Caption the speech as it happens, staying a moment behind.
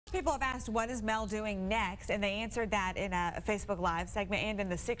People have asked, what is Mel doing next? And they answered that in a Facebook Live segment and in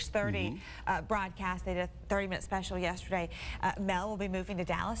the 6:30 broadcast. They did a 30-minute special yesterday. Mel will be moving to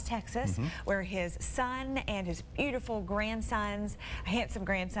Dallas, Texas, where his son and his beautiful grandsons, handsome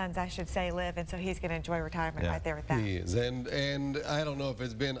grandsons, I should say, live. And so he's going to enjoy retirement right there with them. He is. And I don't know if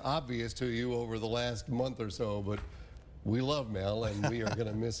it's been obvious to you over the last month or so, but we love Mel, and we are going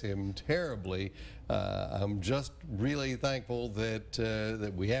to miss him terribly. I'm just really thankful that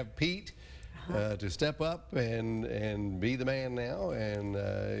that we have Pete to step up and be the man now,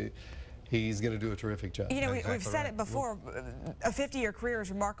 and he's going to do a terrific job. You know, we've said it before, a 50-year career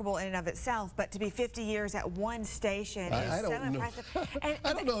is remarkable in and of itself, but to be 50 years at one station is so impressive.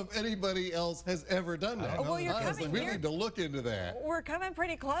 I don't know if anybody else has ever done that. Well, honestly, we need to look into that. We're coming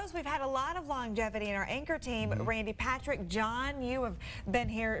pretty close. We've had a lot of longevity in our anchor team. Randy, Patrick, John, you have been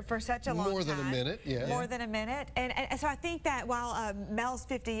here for such a long time. More than a minute, yeah. More than a minute. And so I think that while Mel's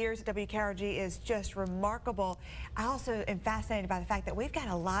 50 years at WKRG is just remarkable, I also am fascinated by the fact that we've got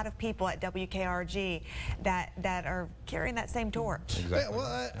a lot of people at WKRG that are carrying that same torch. Exactly. Yeah,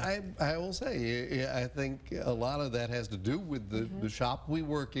 well, I will say, I think a lot of that has to do with the shop we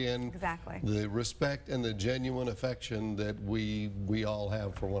work in. Exactly. The respect and the genuine affection that we all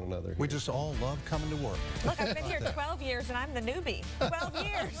have for one another. We just all love coming to work. Look, I've been here 12 years and I'm the newbie. 12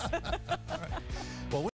 years. Well,